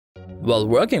While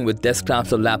working with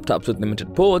desktops or laptops with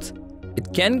limited ports,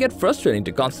 it can get frustrating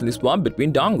to constantly swap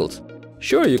between dongles.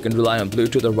 Sure, you can rely on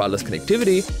Bluetooth or wireless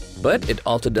connectivity, but it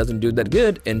also doesn't do that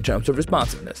good in terms of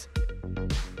responsiveness.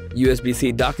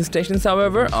 USB-C docking stations,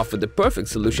 however, offer the perfect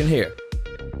solution here.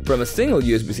 From a single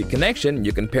USB-C connection,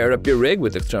 you can pair up your rig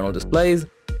with external displays,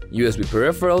 USB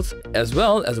peripherals, as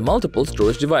well as multiple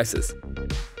storage devices.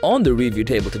 On the review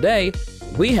table today,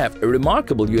 we have a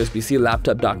remarkable USB-C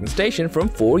laptop docking station from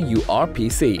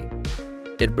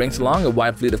 4URPC. It brings along a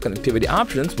wide fleet of connectivity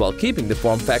options while keeping the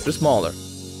form factor smaller.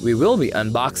 We will be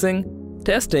unboxing,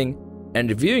 testing, and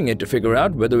reviewing it to figure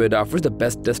out whether it offers the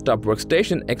best desktop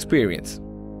workstation experience.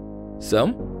 So,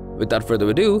 without further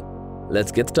ado,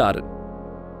 let's get started.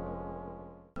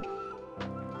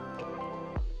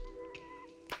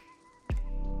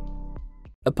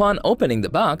 Upon opening the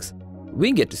box,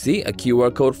 we get to see a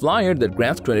QR code flyer that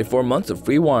grants 24 months of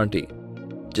free warranty.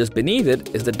 Just beneath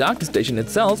it is the docking station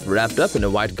itself, wrapped up in a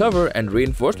white cover and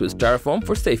reinforced with styrofoam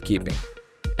for safekeeping.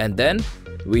 And then,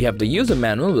 we have the user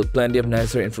manual with plenty of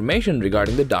necessary information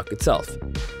regarding the dock itself.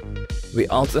 We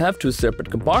also have two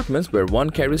separate compartments where one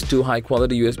carries two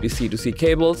high-quality USB-C to C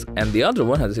cables and the other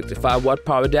one has a 65-watt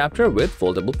power adapter with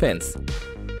foldable pins.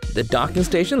 The docking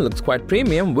station looks quite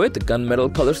premium with a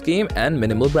gunmetal color scheme and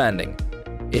minimal branding.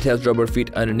 It has rubber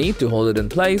feet underneath to hold it in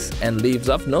place and leaves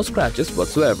off no scratches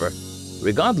whatsoever.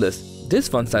 Regardless, this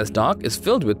fun-sized dock is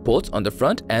filled with ports on the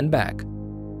front and back.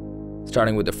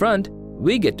 Starting with the front,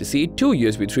 we get to see two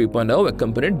USB 3.0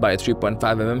 accompanied by a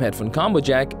 3.5mm headphone combo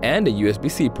jack and a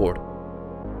USB-C port.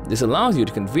 This allows you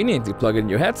to conveniently plug in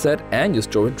your headset and your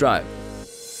storage drive.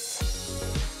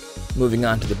 Moving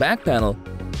on to the back panel,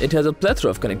 it has a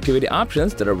plethora of connectivity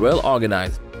options that are well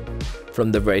organized.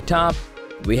 From the very top,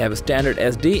 we have a standard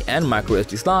SD and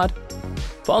microSD slot,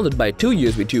 followed by two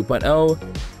USB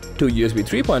 2.0, two USB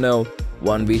 3.0,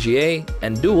 one VGA,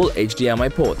 and dual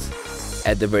HDMI ports.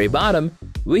 At the very bottom,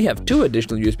 we have two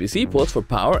additional USB-C ports for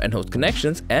power and host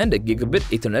connections and a gigabit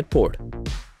Ethernet port.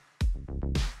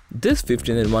 This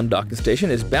 15-in-1 docking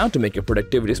station is bound to make your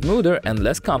productivity smoother and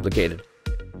less complicated.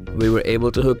 We were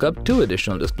able to hook up two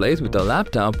additional displays with our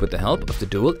laptop with the help of the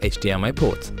dual HDMI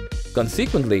ports.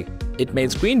 Consequently, it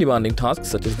made screen-demanding tasks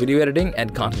such as video editing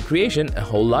and content creation a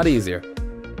whole lot easier.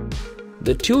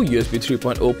 The two USB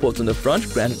 3.0 ports on the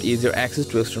front granted easier access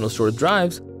to external storage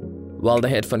drives, while the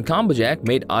headphone combo jack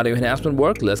made audio enhancement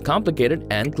work less complicated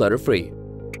and clutter-free.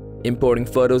 Importing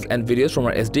photos and videos from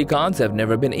our SD cards have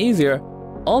never been easier,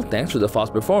 all thanks to the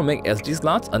fast-performing SD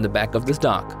slots on the back of this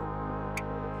dock.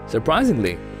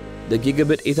 Surprisingly, the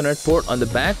gigabit Ethernet port on the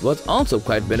back was also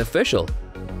quite beneficial,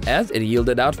 as it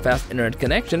yielded out fast internet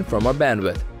connection from our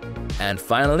bandwidth. And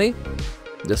finally,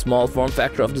 the small form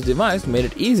factor of this device made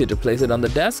it easy to place it on the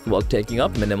desk while taking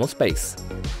up minimal space.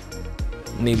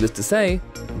 Needless to say,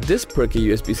 this perky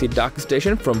USB-C docking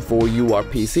station from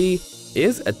 4URPC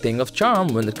is a thing of charm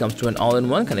when it comes to an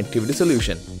all-in-one connectivity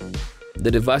solution. The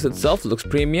device itself looks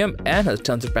premium and has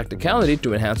tons of practicality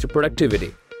to enhance your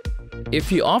productivity. If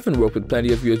you often work with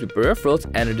plenty of USB peripherals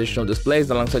and additional displays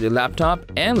alongside your laptop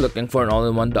and looking for an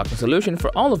all-in-one docking solution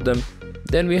for all of them,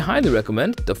 then we highly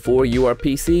recommend the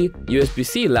 4URPC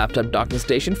USB-C laptop docking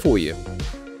station for you.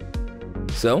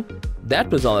 So, that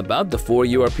was all about the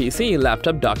 4URPC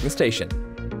laptop docking station.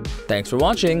 Thanks for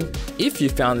watching. If you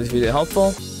found this video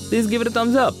helpful, please give it a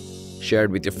thumbs up, share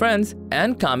it with your friends,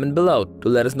 and comment below to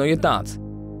let us know your thoughts.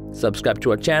 Subscribe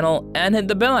to our channel and hit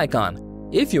the bell icon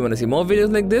if you want to see more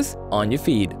videos like this on your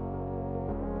feed.